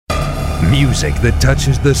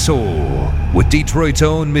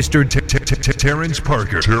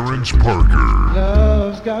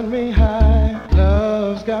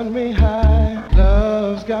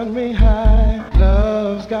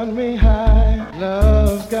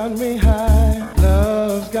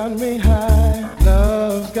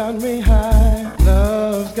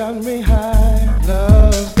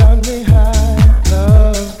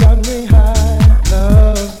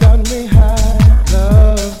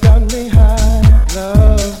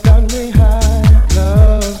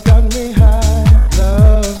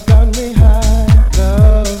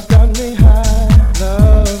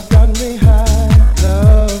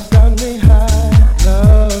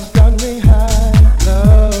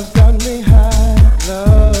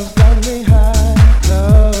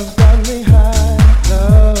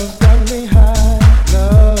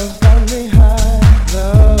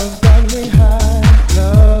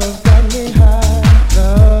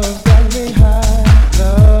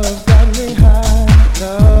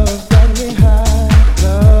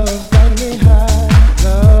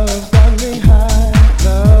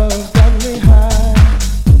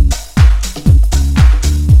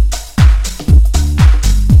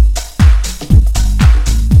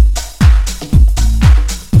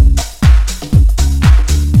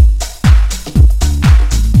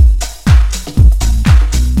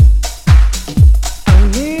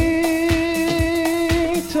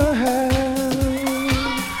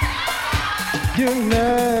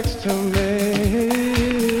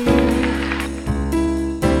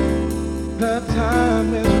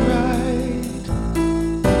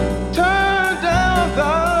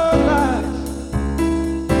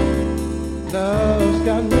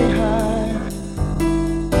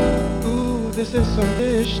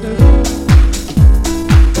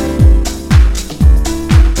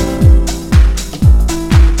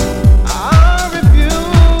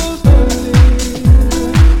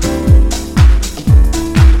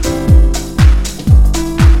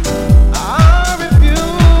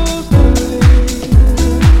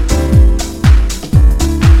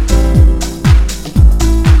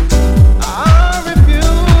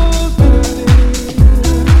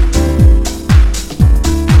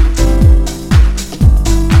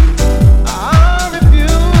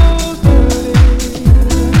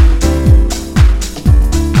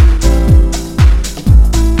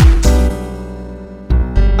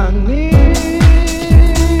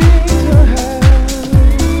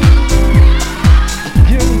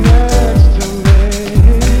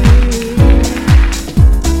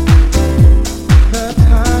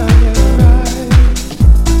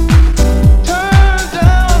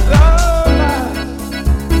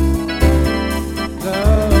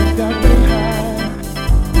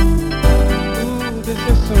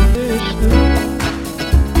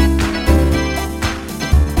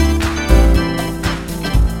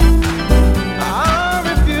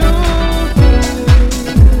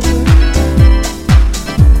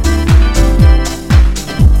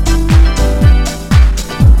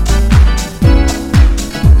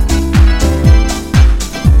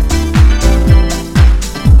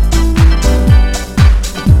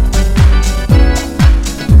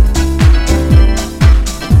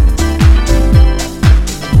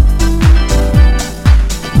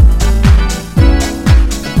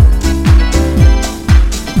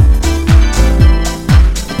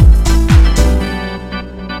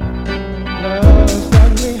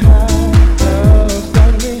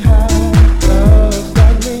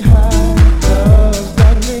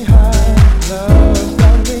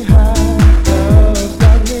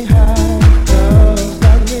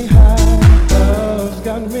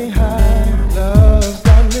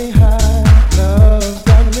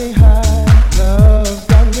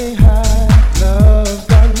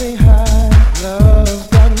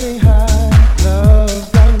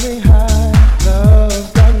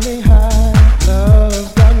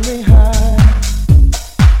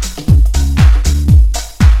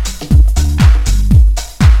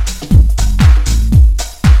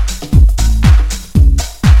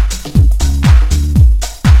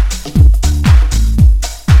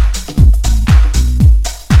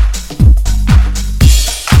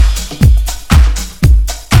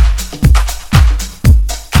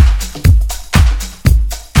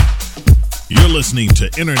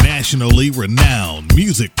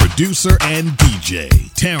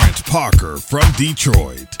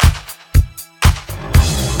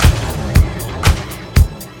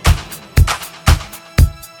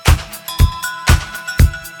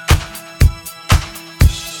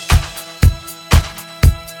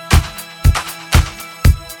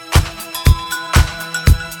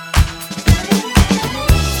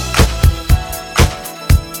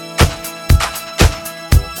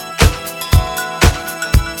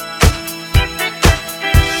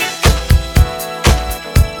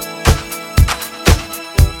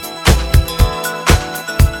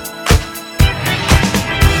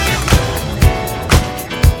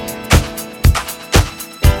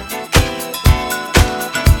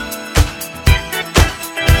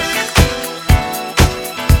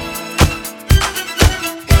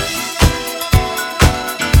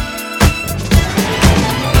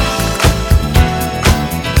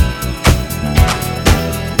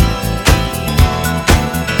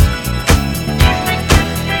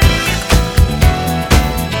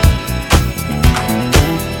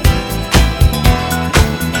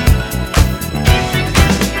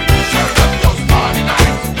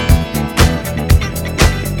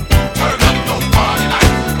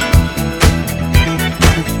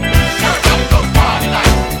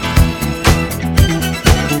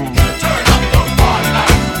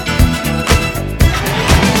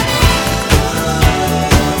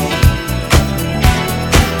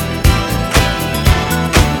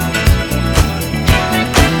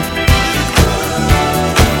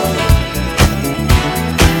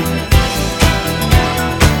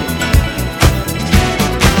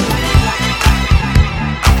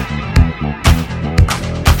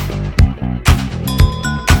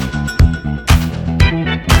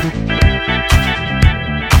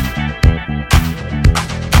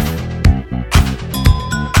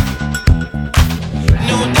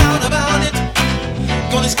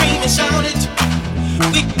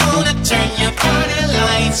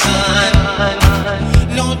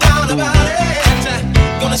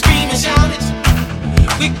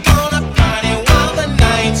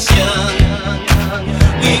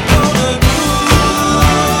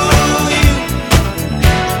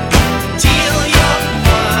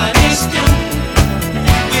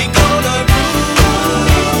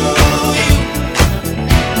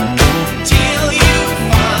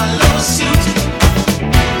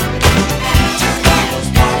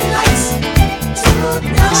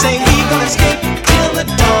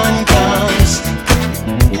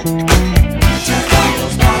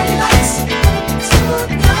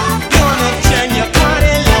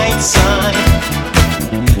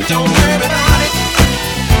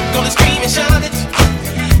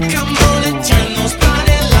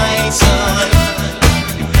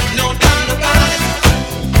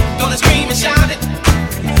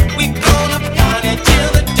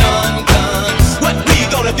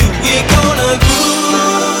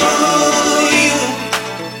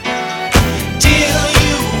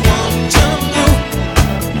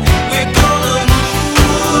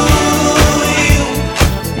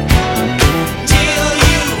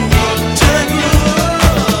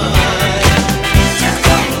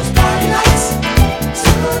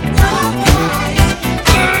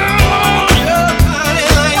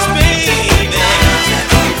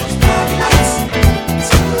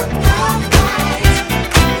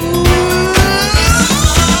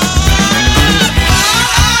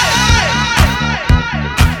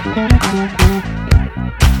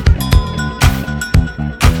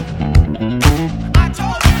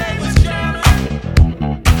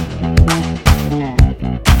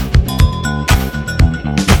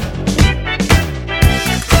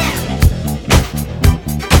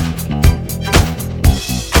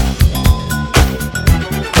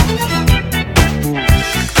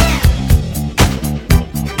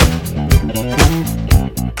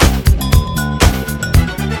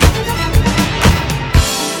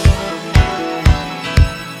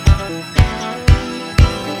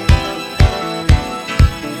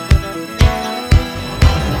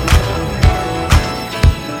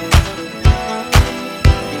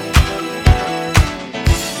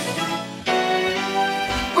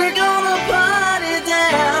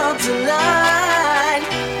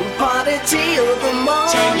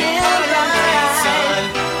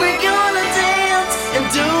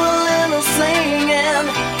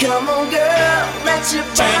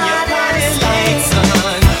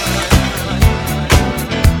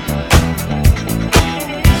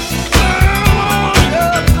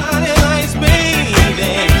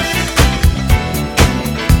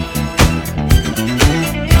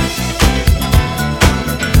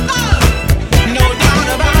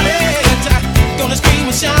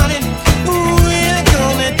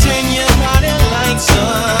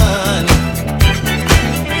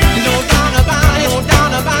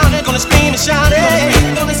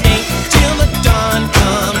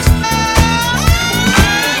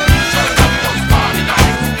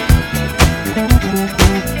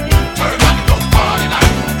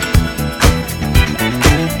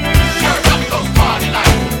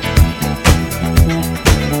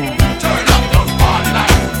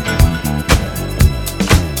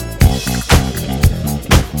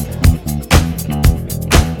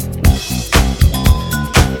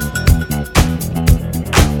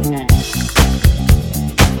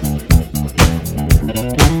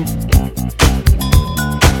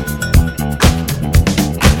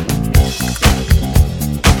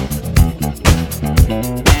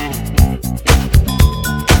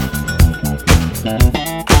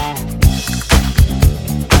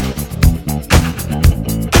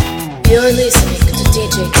You're listening to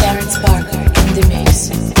DJ Terrence Parker in the mix.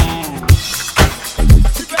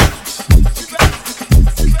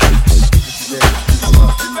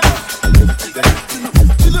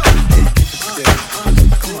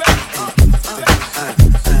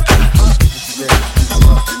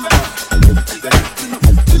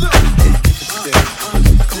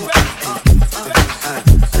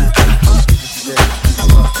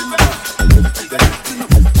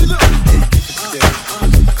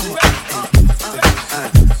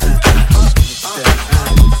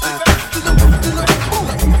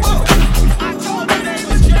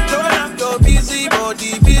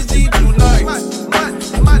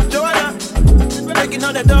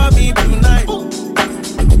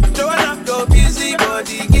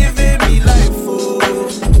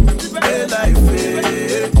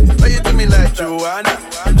 Joanna,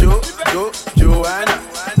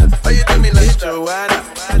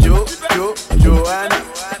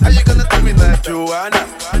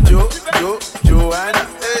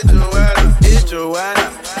 hey Joanna,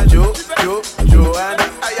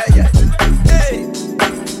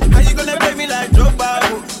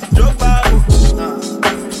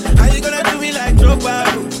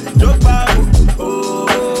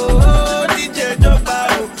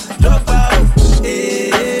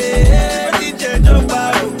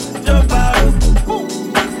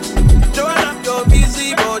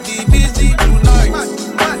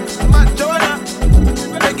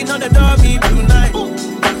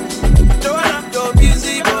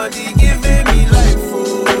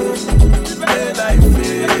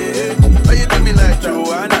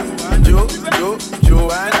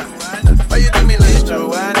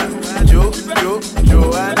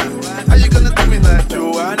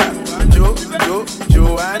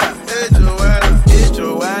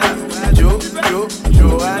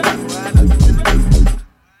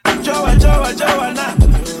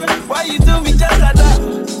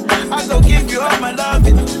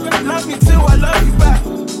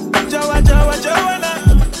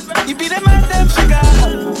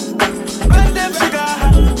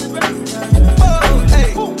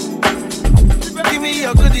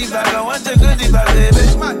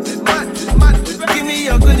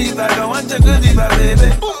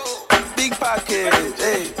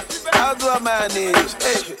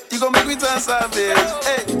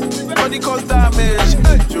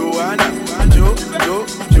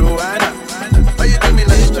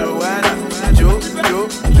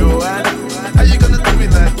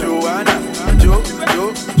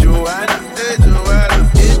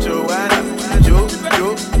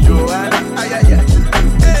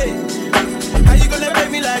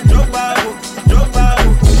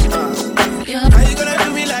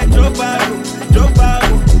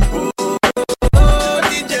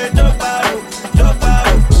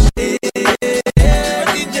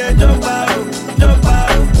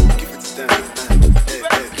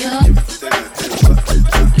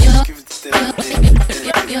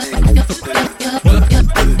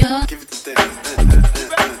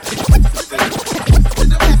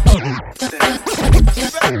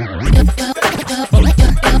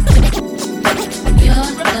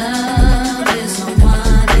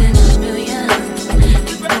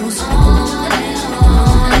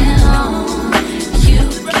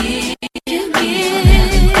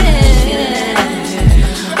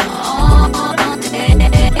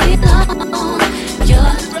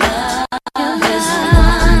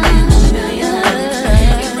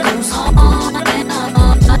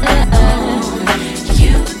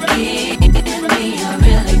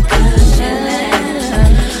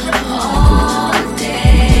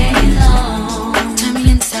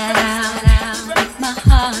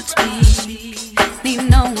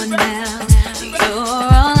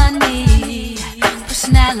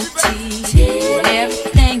 reality.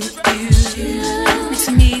 Everything you do makes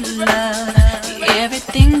me love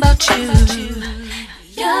everything about you.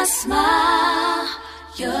 Your smile,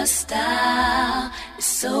 your style is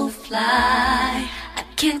so fly. I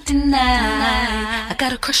can't deny, I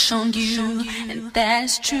got a crush on you, and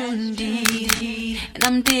that's true indeed. And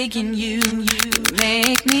I'm digging you, you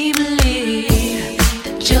make me believe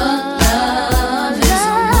that your love is a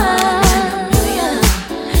one in a million.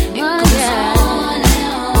 It goes on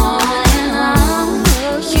and on and on.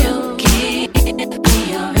 You give me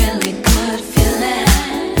a really good feeling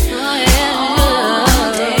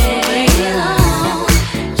all day long.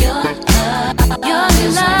 Your love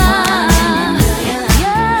is a one in a million.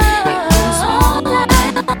 It goes on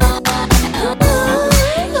and on.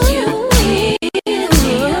 You give me a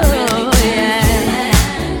really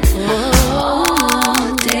good feeling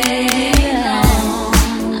all day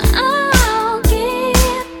long. I'll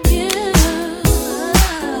give you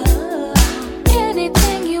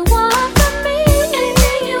anything you want from me,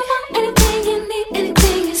 anything you want, anything you need,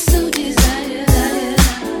 anything you so desire.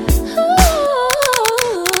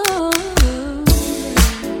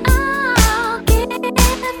 I'll give you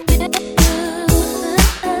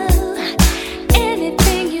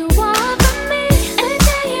anything you want from me,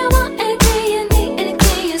 anything you want, anything you need,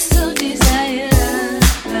 anything you so desire.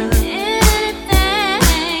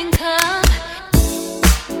 Anything, 'cause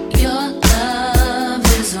your love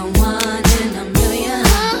is a one in a million.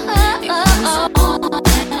 It goes on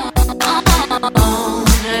and on.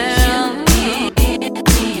 You give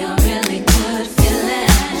me a really good feeling.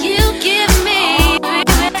 You give me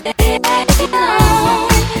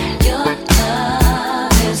your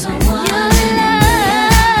love is a one in a million.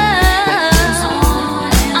 It goes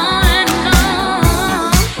on and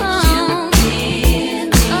on. You give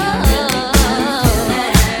me a really good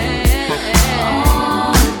feeling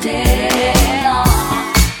all day long.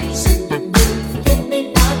 Sending you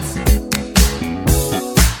forget-me-nots to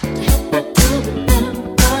help me to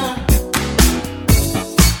remember.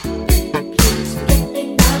 Baby, please forget me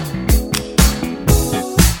not.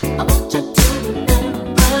 I want you to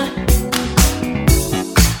remember.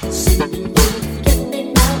 Sending you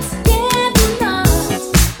forget-me-nots, forget-me-nots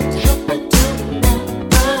to help me to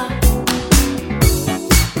remember.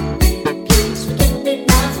 Baby, please forget me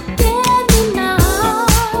not, forget me not. I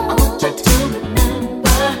want you to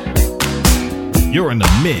remember. You're in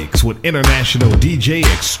the mix with international DJ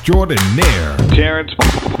extraordinaire Terrence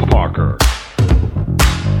Parker.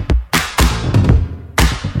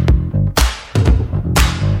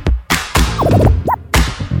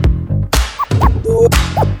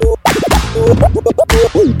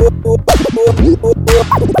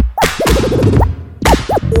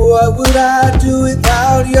 What would I do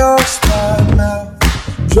without your smart mouth?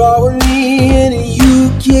 Drawing me in and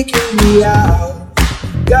you kicking me out.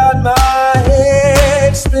 Got my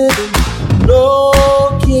head spinning, no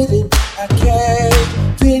kidding. I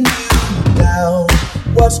can't pin you down.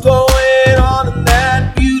 What's going on in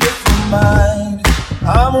that beautiful mind?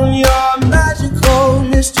 I'm on your magical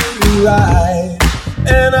mystery ride,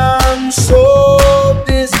 and I'm so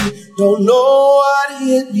dizzy, don't know what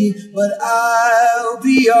hit me, but I'll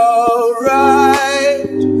be alright.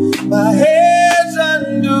 My head's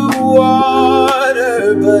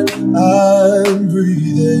underwater, but I'm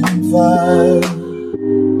breathing fine.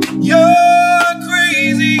 You're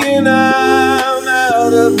crazy and I'm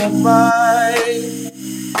out of my mind,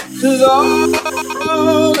 'cause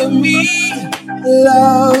all of me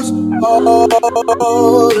loves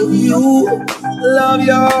all of you. Love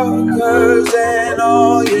your curves and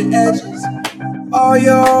all your edges, all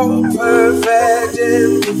your perfect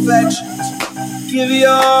imperfections. Give your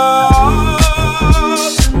all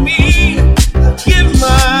to me, I give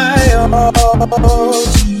my all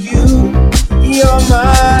to you. You're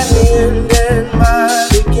my end and my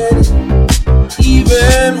beginning.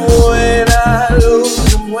 Even when I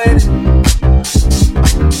lose, I'm winning.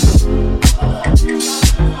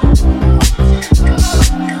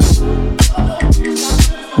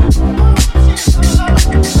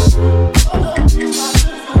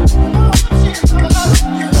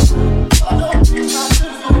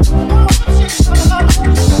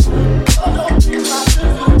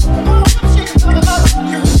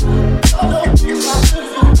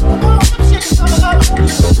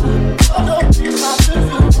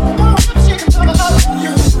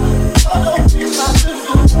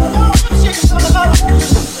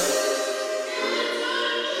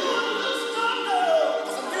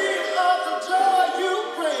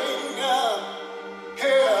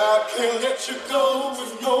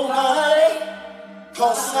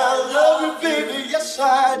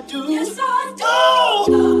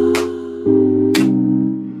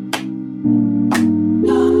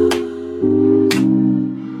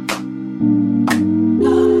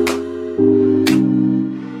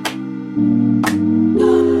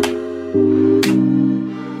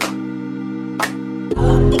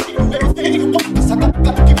 everything you want, 'cause I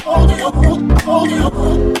got to keep holding you, holding you.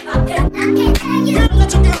 I can't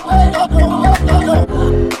let you get away, no, no, no, no,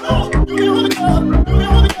 no. Do you wanna go? Do you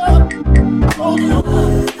wanna go? Holding you.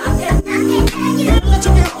 I can't let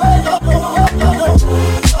you get away, no, no, no, no, no.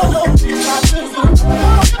 Oh no, please, my sister.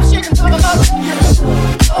 Oh, I'm shaking, I'm a lot of you.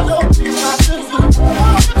 Oh no, please, my sister.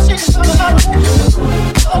 Oh, I'm shaking, I'm a lot of you.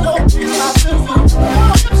 Oh no, please, my sister. Oh,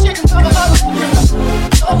 I'm shaking, I'm a lot of you.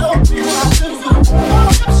 Oh no, please, my sister. Oh,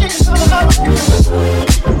 I'm shaking, I'm a lot of you.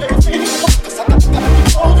 Do everything you want, 'cause I got to keep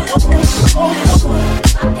holding you, holding you.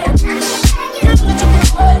 I can't let you get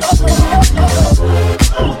away, no, no, no, no.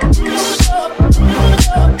 Oh, do you wanna go? Do you wanna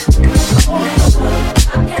go? Holding you.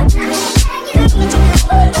 I can't let you get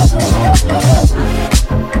away, no, no, no, no.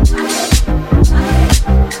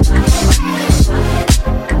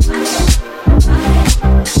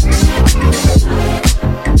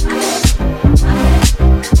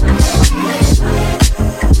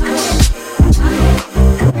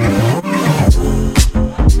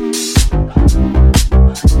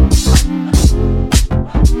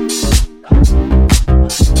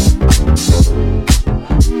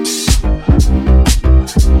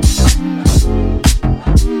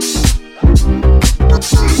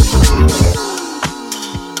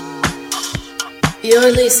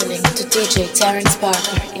 You're listening to DJ Terrence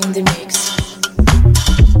Parker in the mix.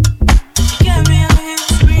 You got me out here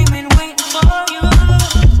screaming, waiting for you,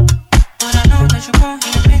 but I know that you won't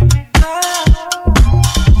hear me.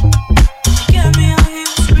 You got me out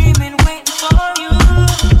here screaming, waiting for you,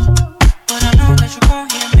 but I know that you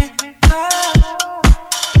won't hear me.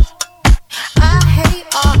 I hate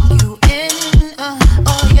arguing,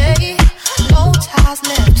 oh yeah, no ties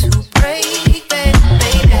left to break, baby.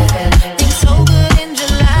 Things so good in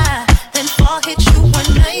July, then fall hit you one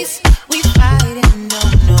nice. We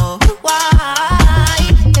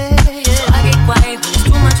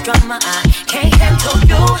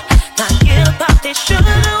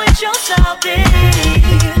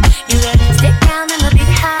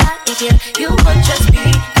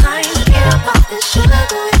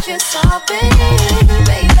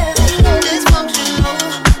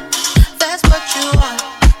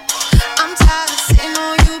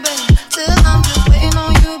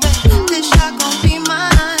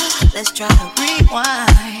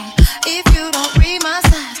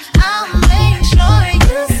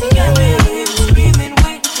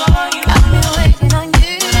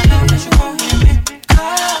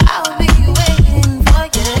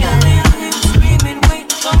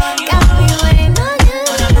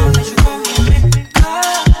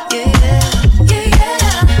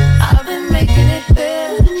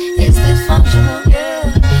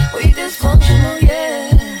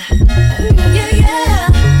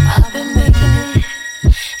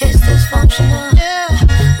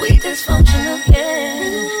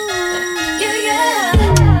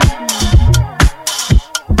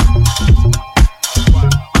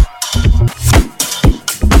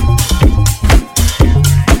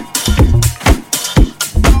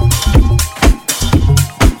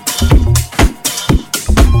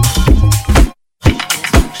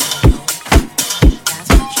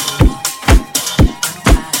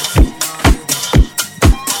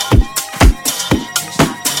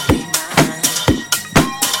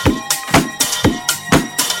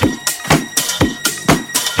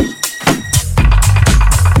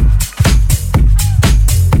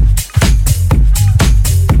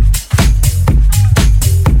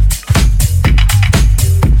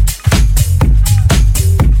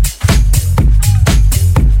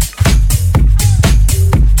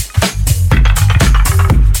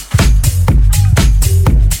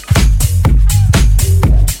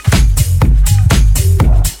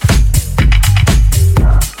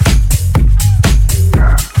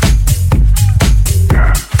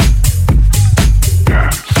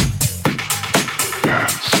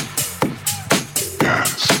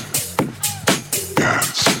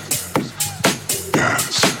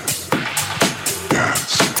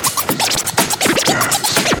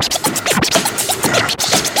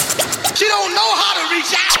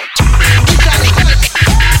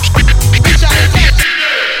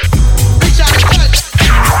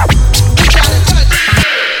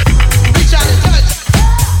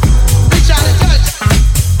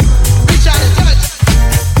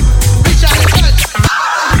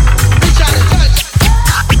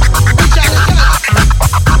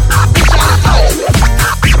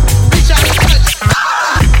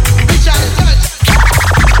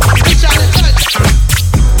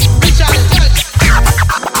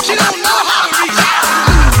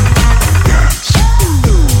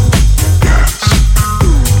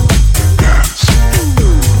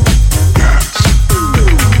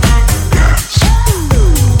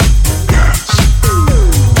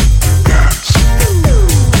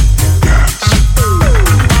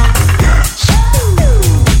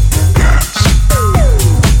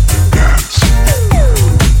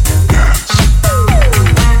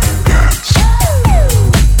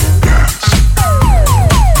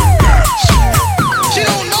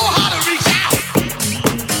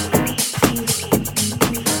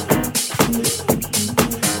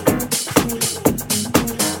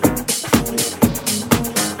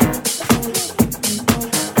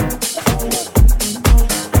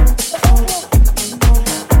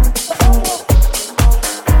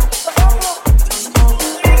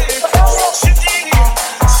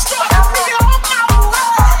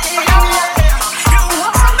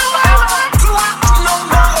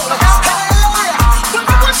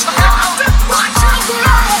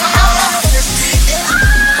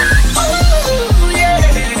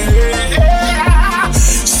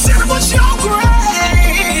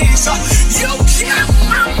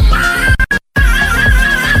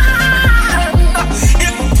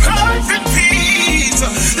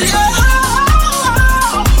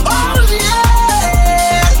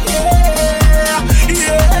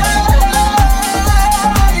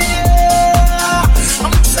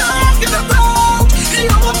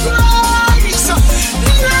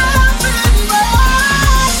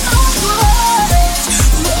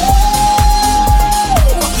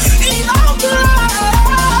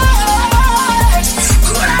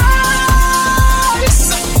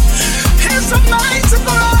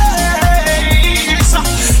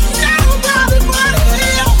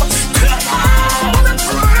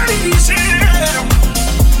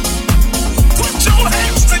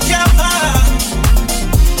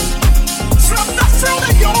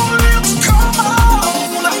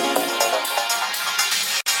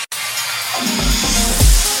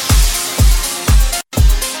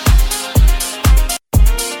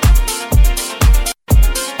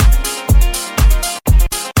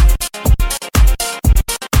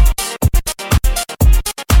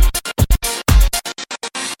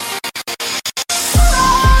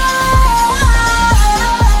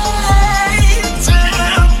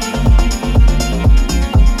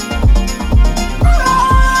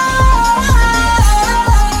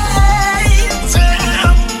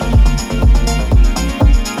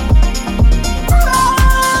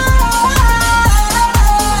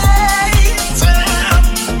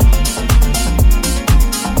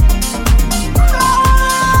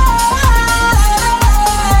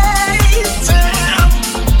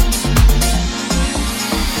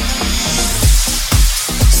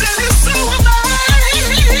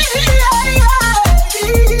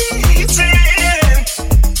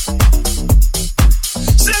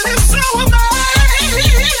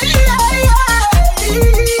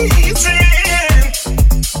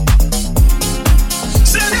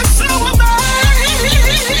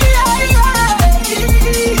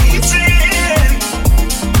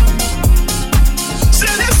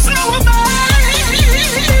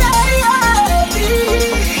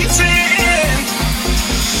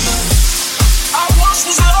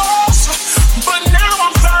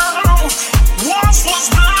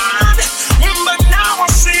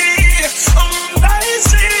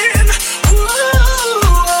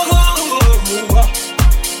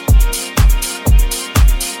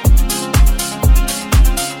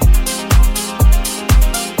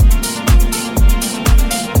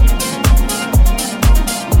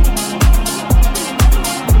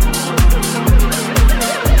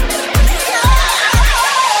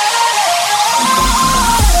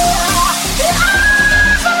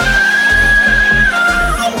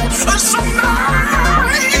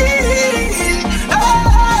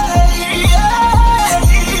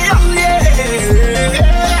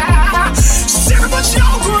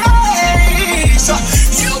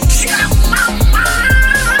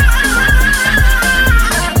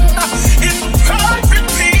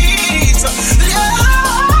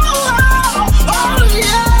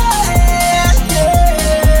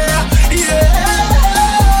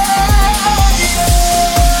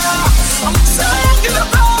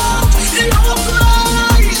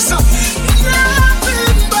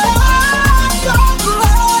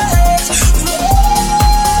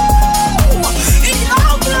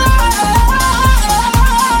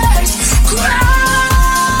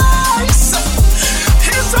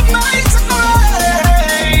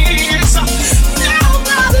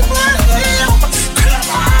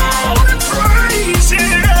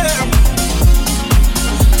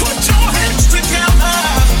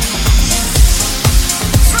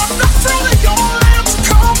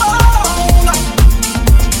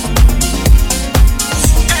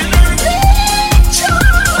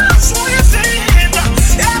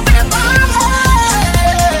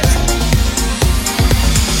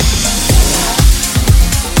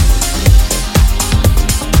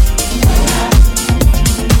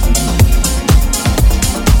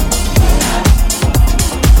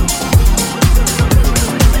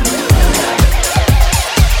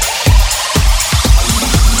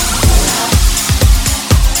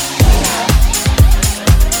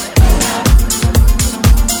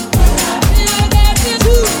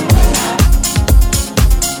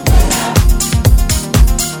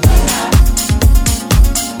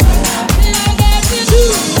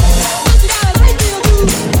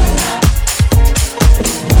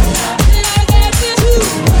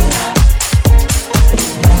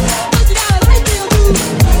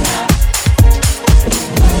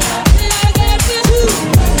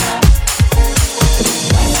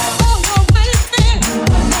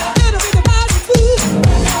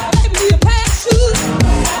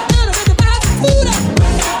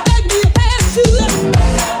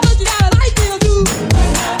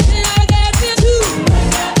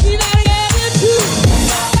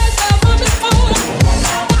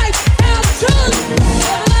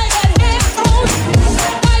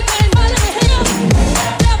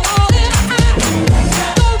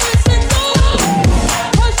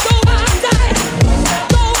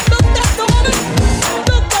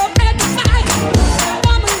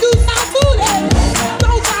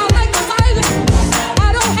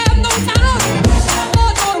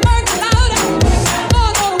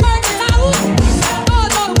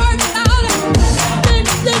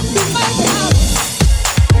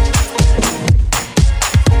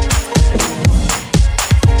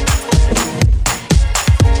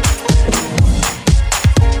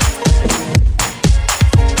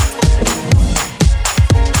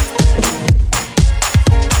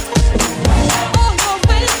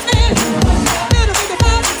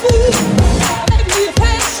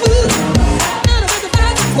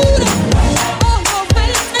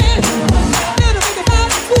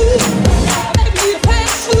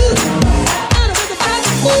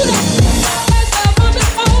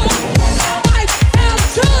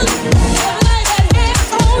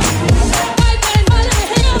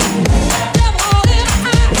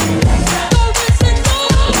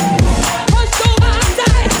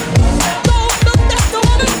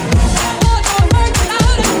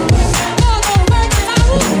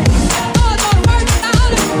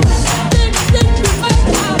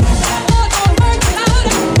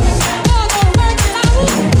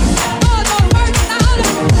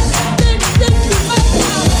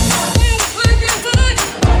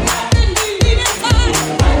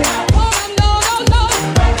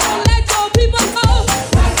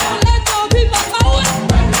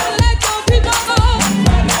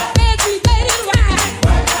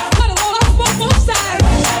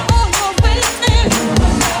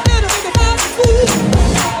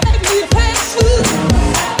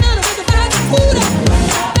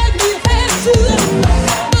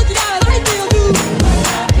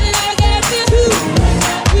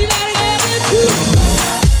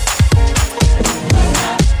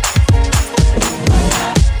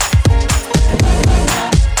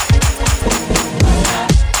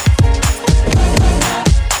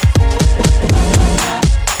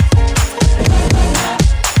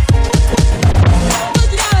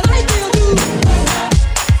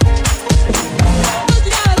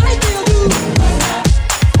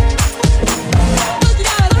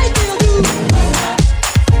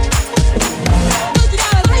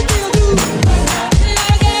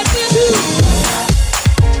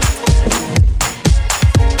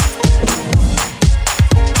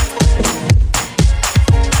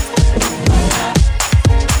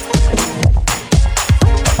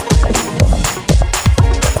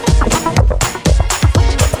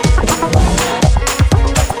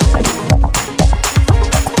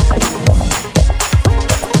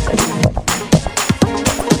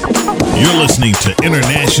listening to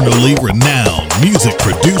internationally renowned music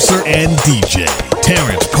producer and DJ,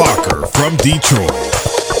 Terrence Parker from Detroit.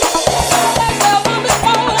 Bye.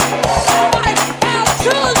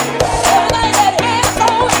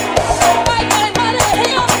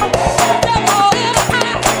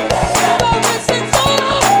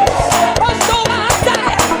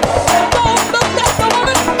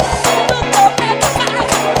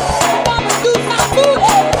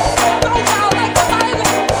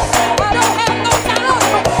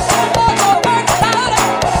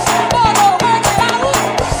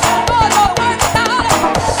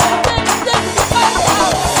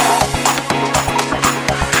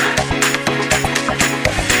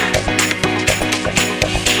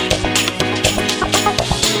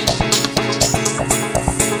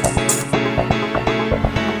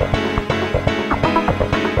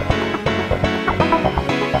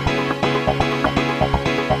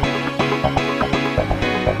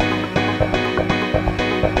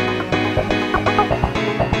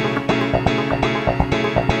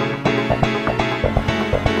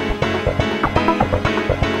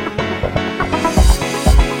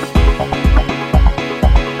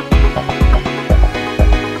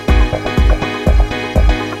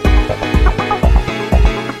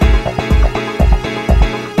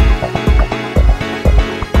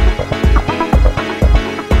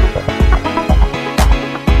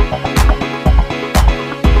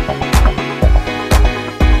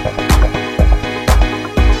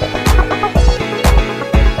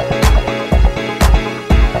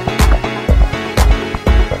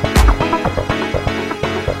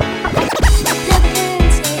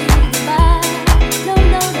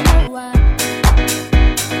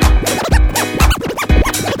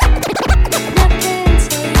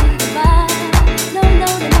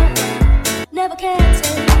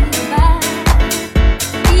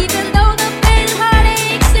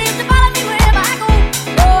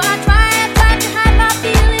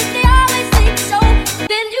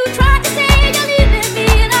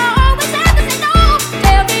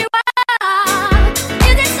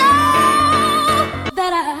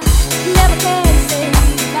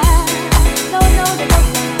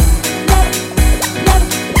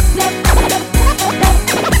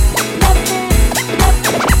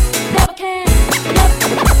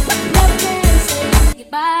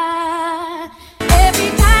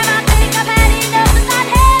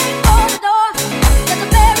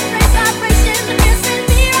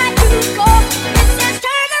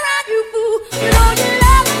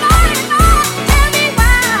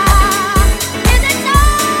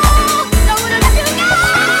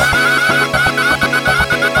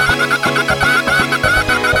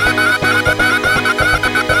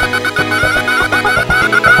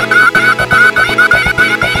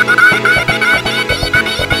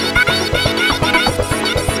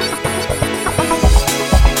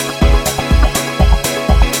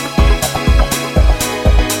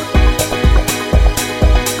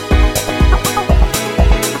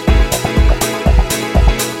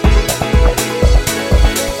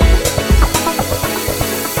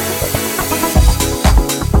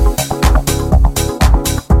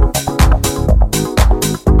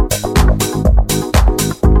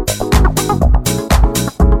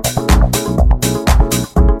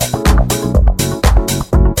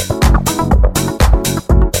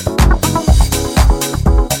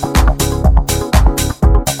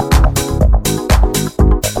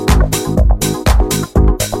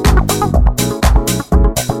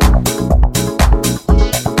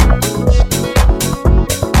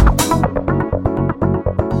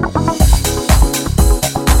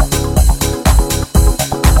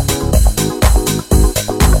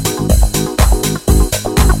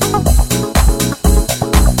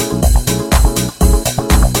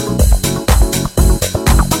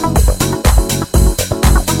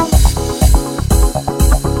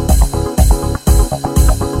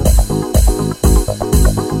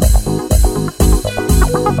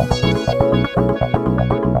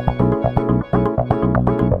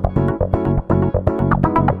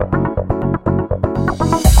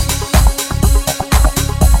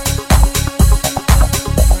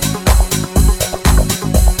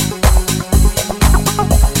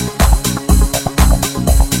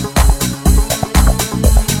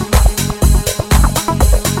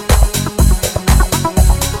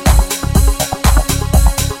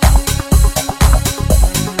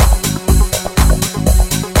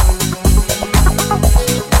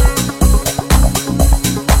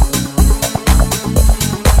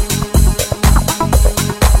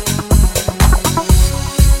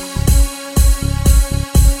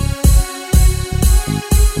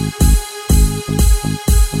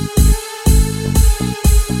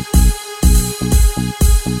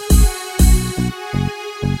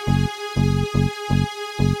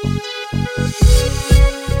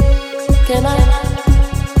 Can I?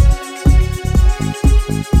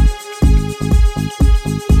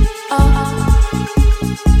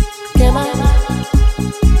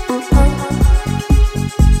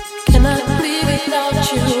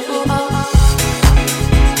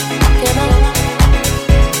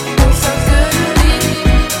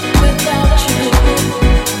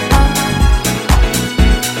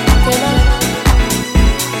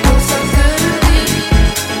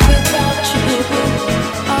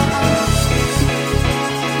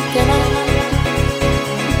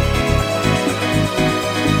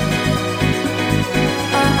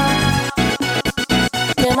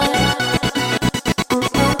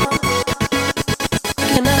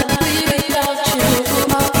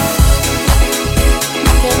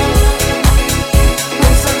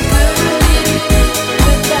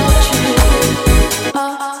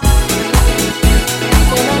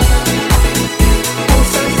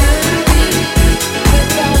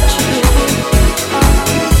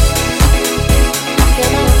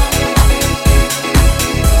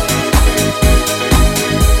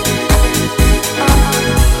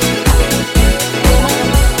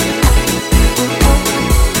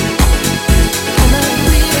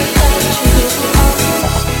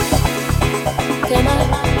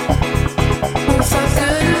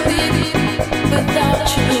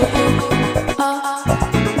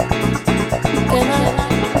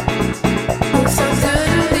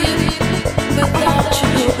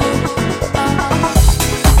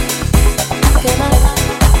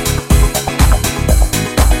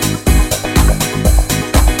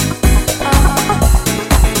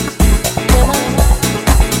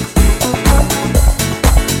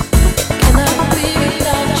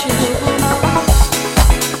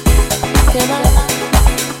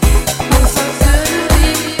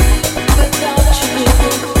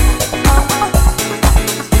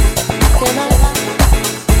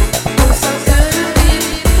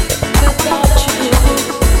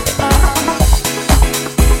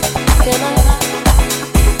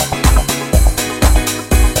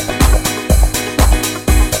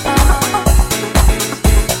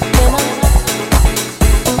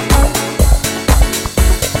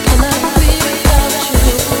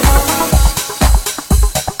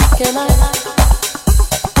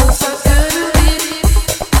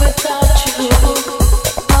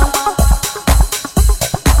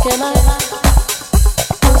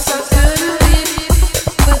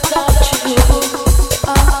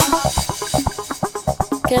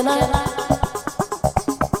 Can I?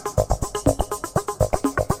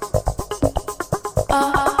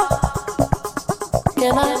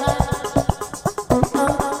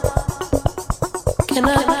 Can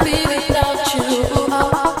I be without you?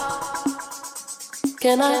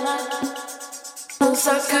 Can I? I'm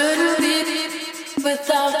so good to be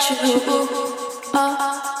without you.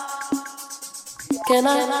 Can I?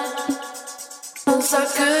 I'm so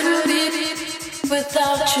good to be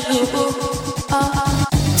without you.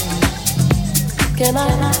 Can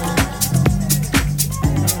I?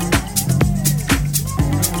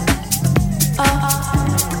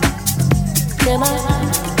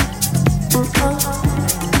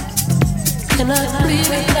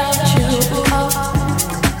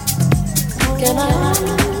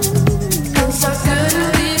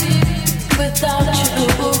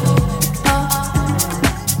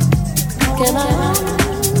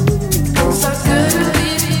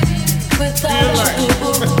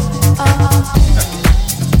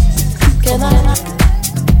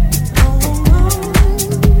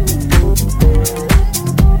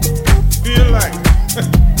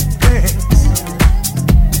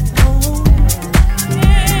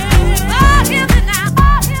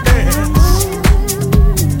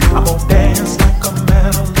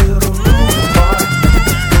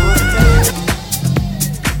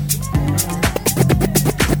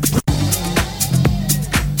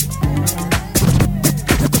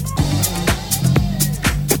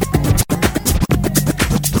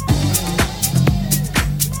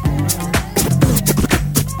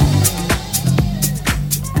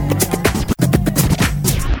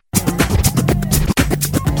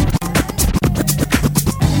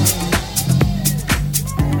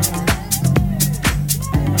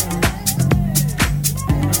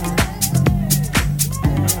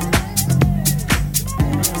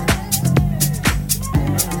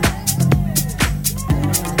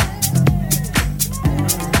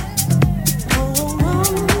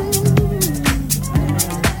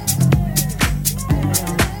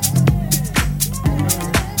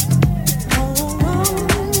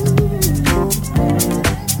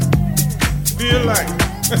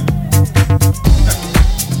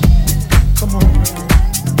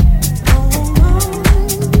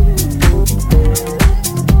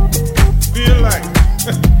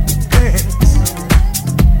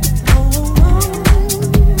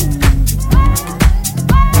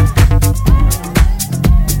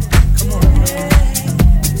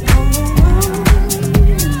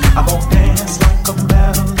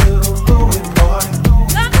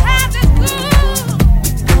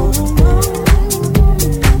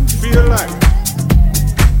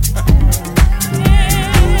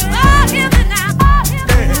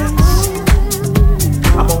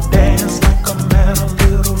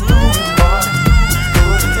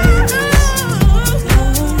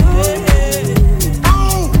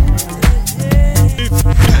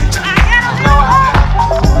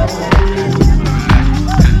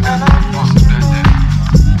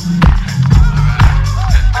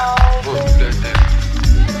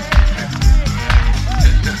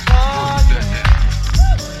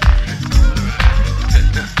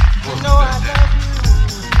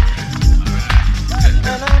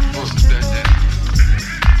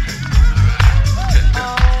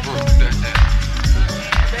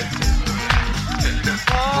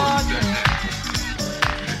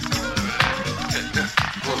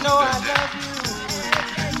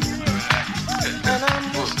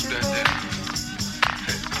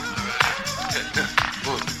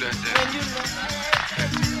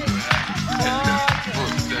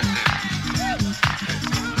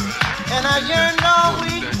 And I yearn all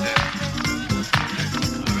week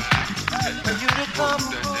for you to come.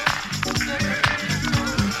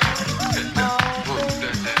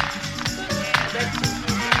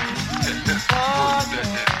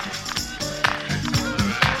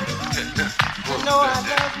 You know I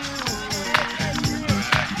love you,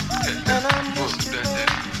 and I miss you.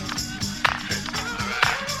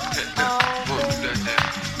 Oh, baby.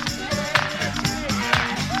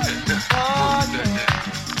 Oh, yeah.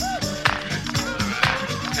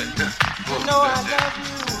 You know I love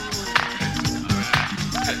you,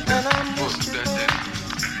 and I miss you.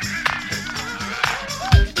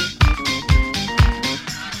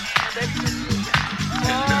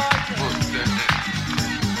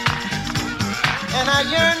 And I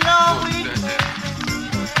yearn all week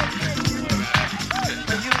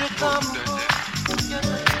for you to come.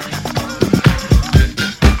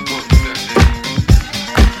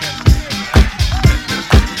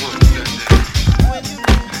 When you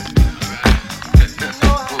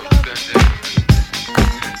know I love you.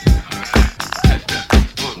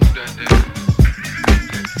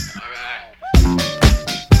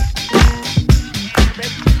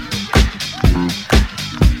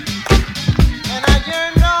 And I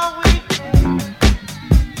yearn all week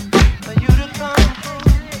for you to come.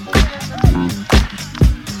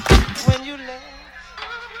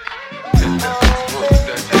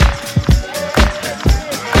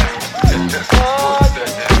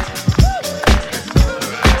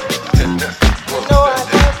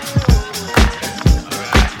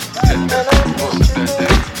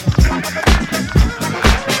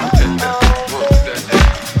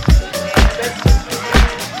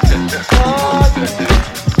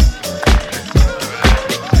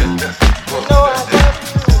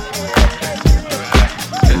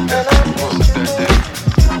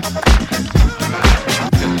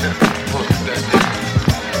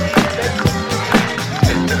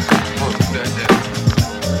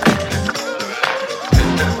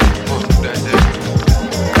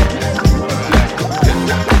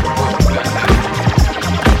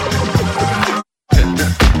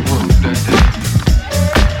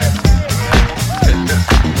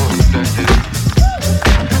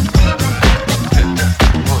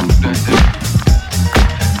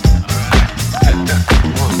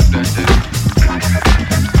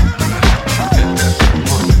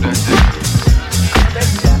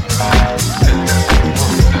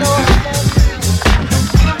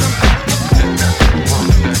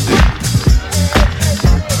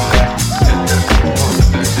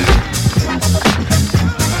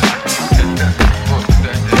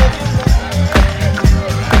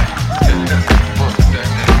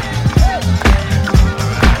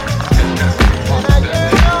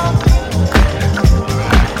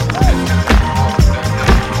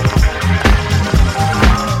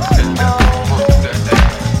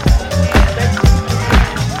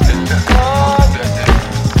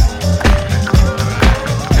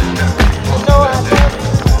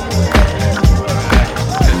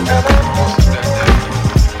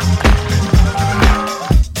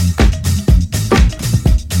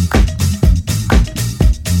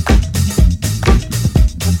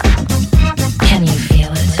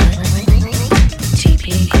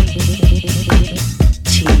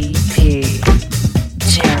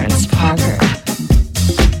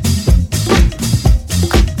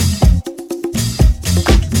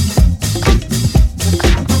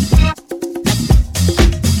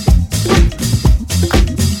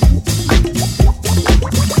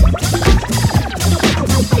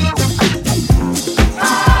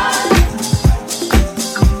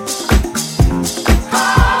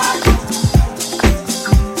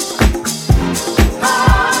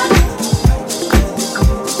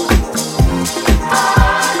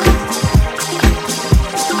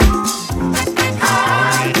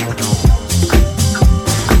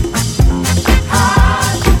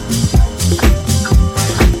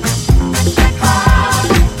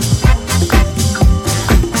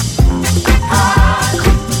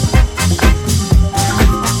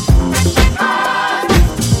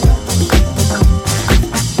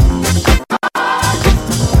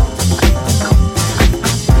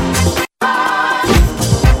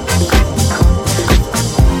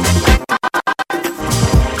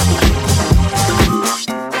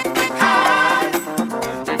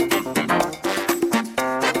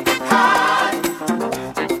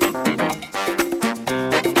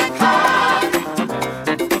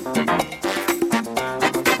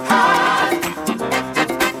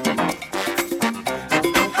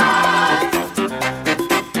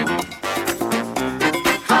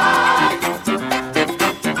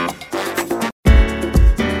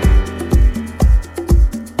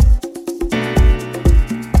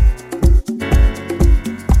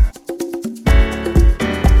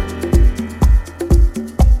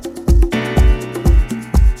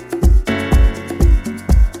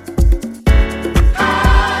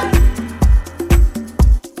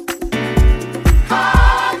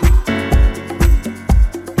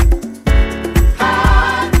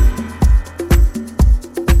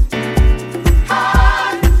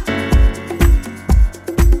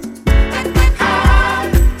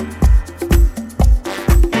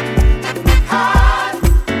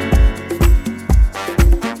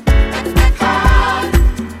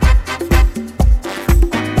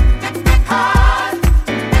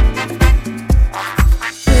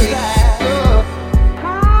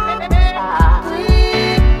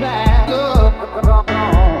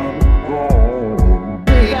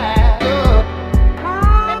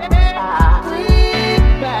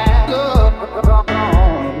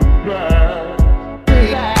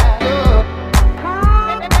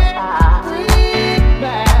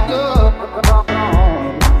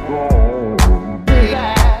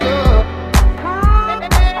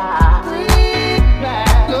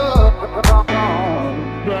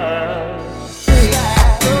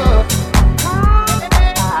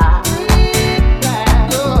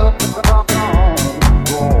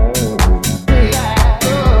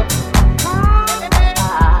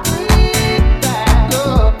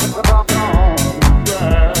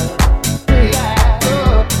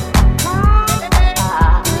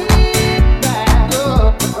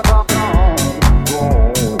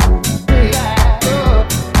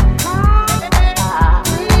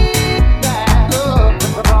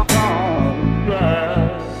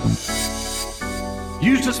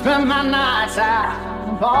 spend my nights out in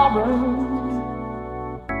the ballroom.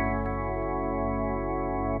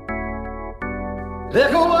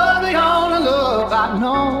 Liquor was the only love I'd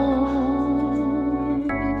known,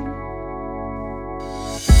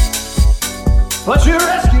 but you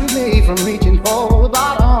rescued me from reaching for the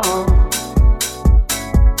bottom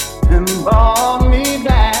and brought me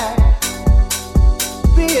back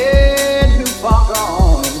the edge too far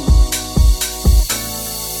gone.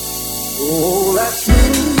 Oh, that's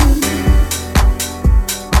smooth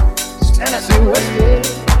Tennessee whiskey.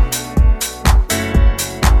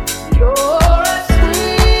 You're as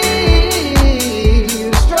sweet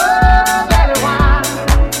as strawberry wine.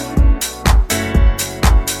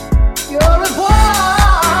 You're as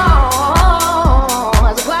warm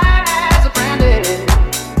as a glass of brandy.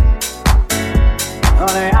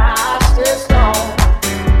 Honey, I stay strong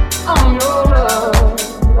on your love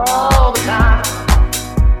all the time.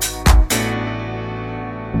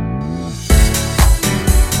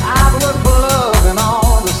 I've looked for love in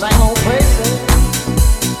all the same old places.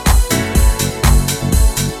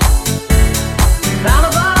 Down the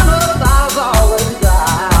bottom of the bottle's always dry.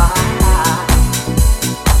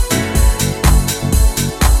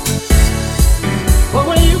 But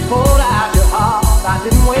when you poured out your heart, I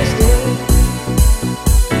didn't waste it.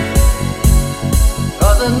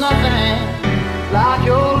 'Cause there's nothing like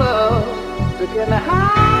your love to get me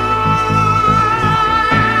high.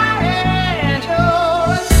 And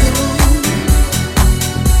you're as smooth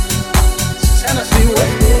as Tennessee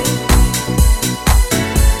whiskey.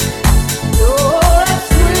 You're as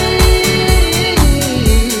sweet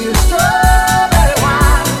as strawberry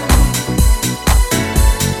wine.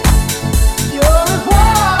 You're as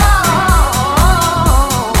warm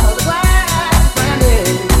as a glass of brandy.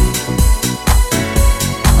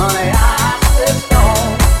 Honey, I stay strong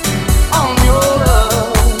on your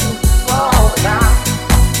love all the time.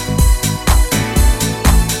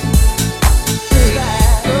 Sweet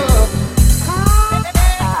love, sweet love, sweet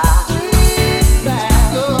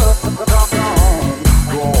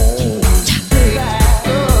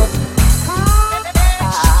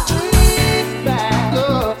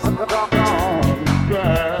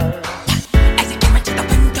love. As he came into the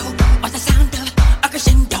window was the sound of a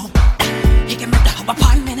crescendo. He came into her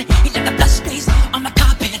apartment. He left the blood stains on the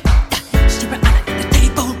carpet. She ran under the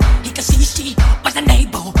table. He could see she was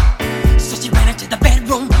unable. So she ran into the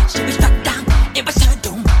bedroom. She was struck down. It was her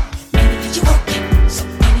doom. Annie, are you okay? So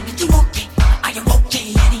Annie, are you okay? Are you okay,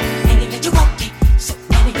 Annie? Annie, are you okay? So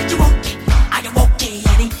Annie, are you okay? Are you okay,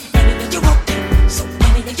 Annie? Annie, are you okay? So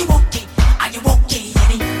Annie, are you okay? Are you okay,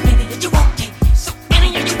 Annie? Annie, are you okay? So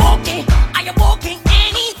Annie, are you okay? Are you okay,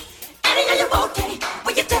 Annie? Annie, are you okay?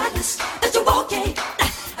 Will you tell us that you're okay?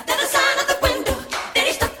 Then the sign of the window, then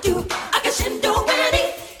he stuck you a crescendo, Annie.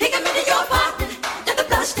 He came into your apartment, then the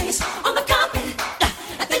blood stains on the carpet.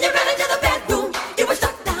 Then you ran into the bedroom, you were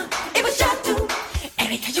struck down, it was your doom.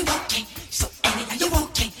 Annie, are you okay? So Annie, are you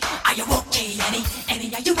okay? Are you okay, Annie?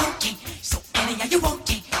 Annie, are you okay? So Annie, are you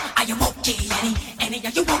okay? Are you okay, Annie? Annie,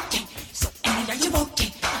 are you okay? So Annie, are you okay?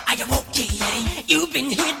 Are you okay, Annie? You've been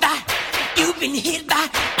hit by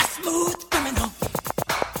a smooth criminal.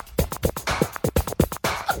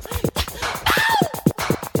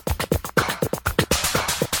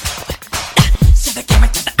 So they came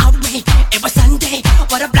into the outway. It was Sunday,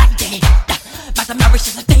 what a black day. By the marriage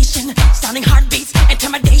solicitation, sounding heartbeats,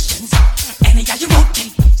 intimidations. Annie, are you okay?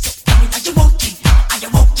 So Annie, are you okay? Are you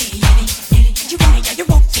okay, Annie? Annie, are you okay? Annie, are you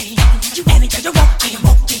okay? Annie,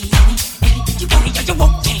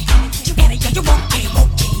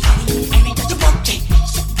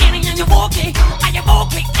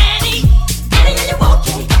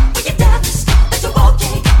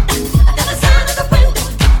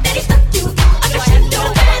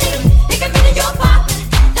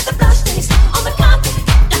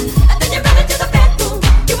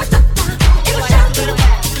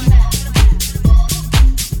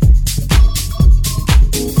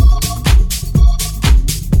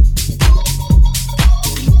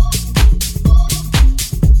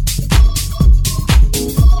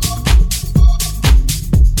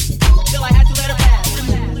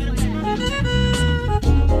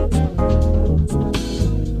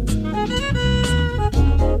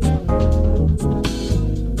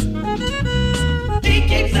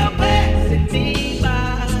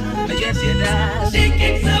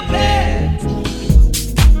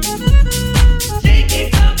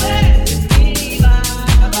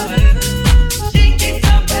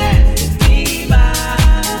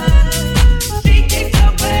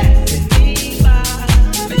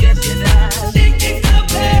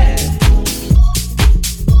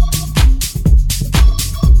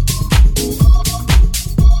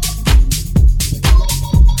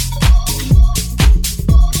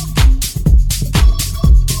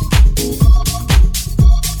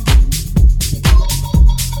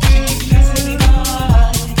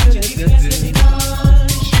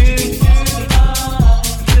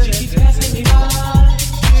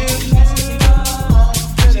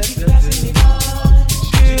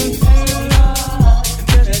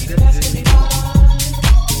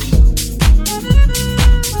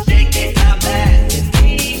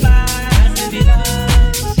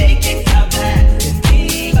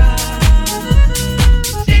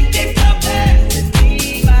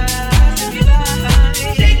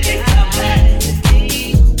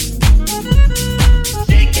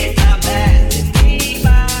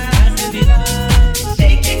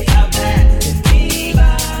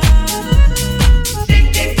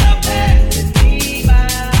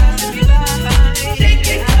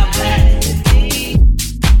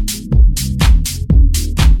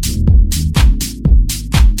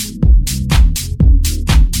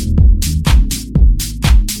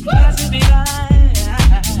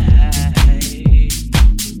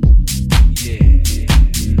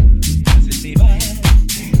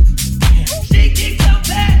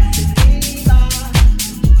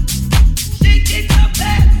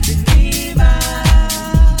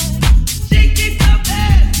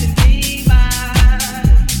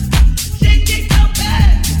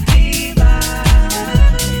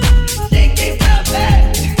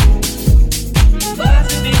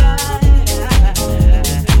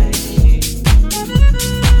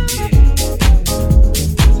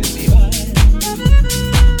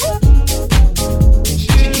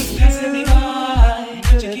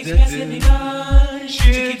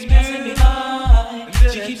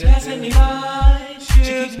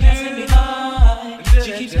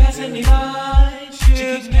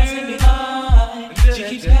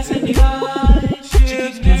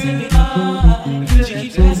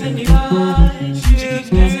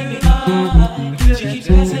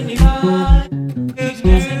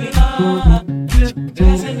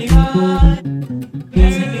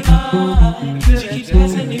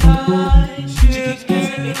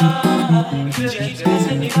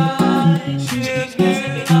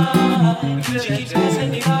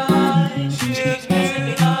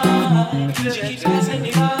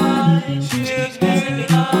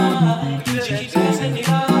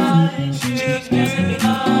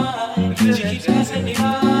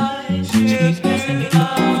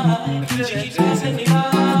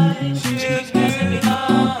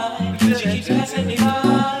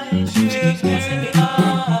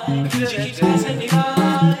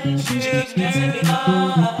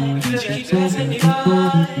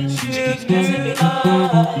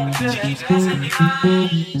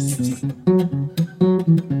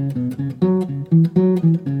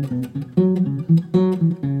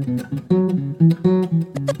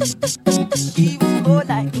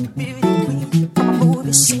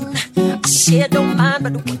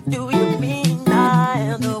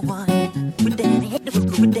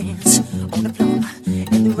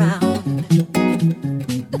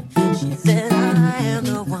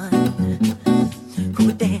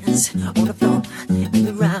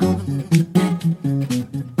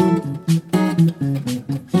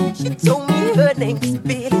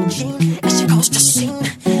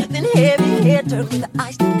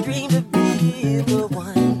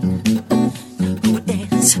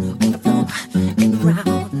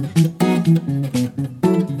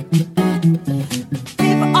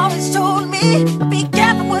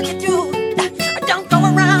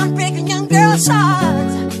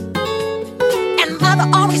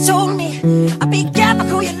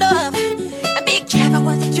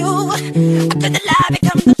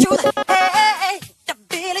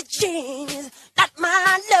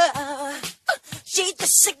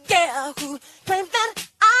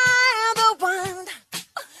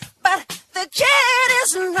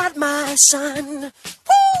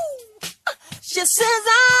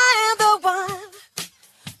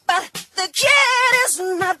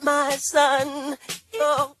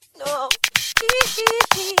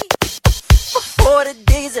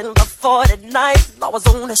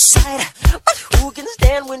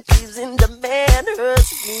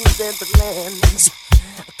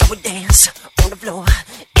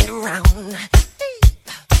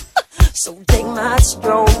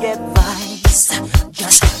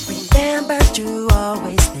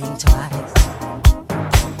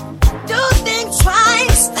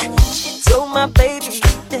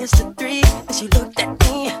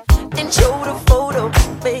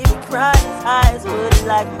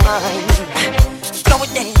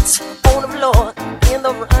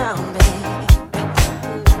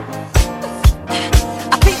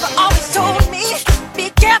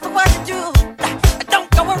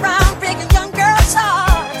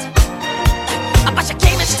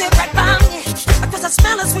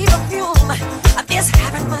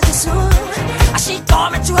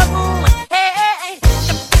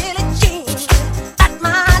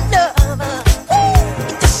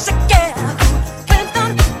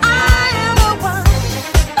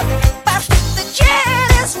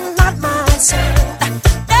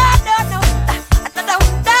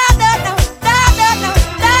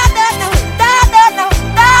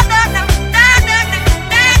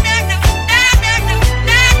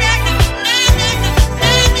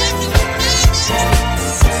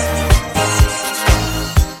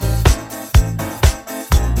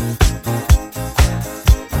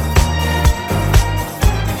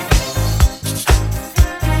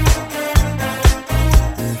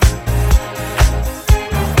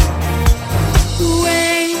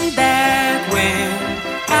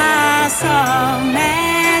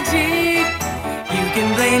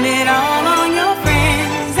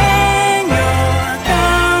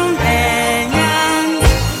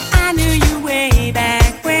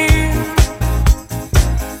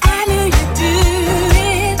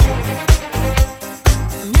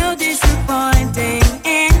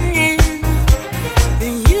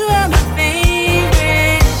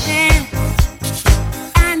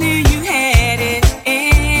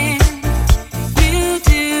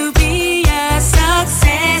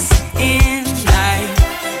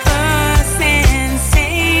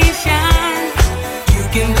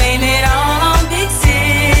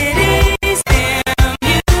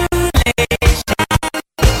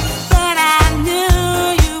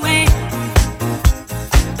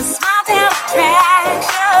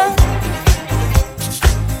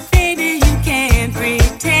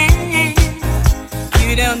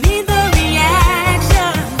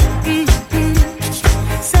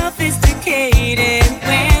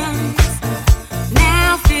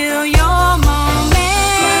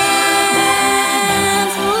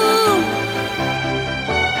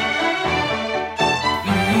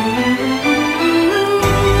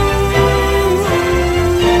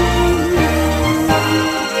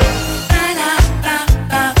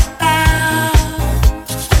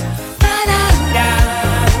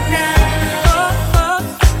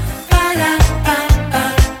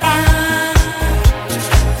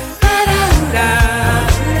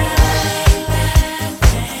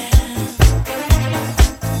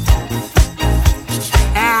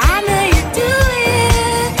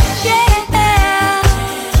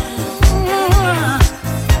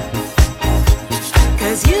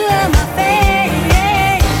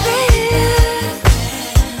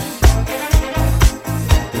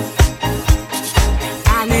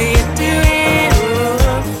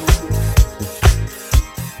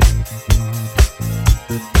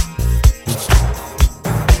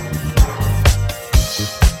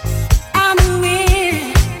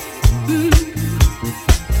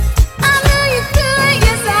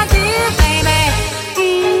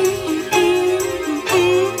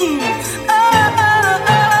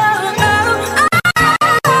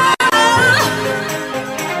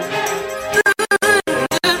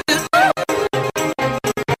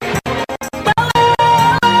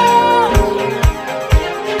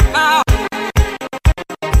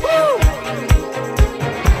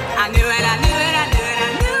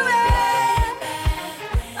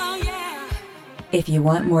 you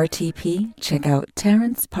want more TP, check out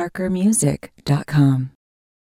TerrenceParkerMusic.com.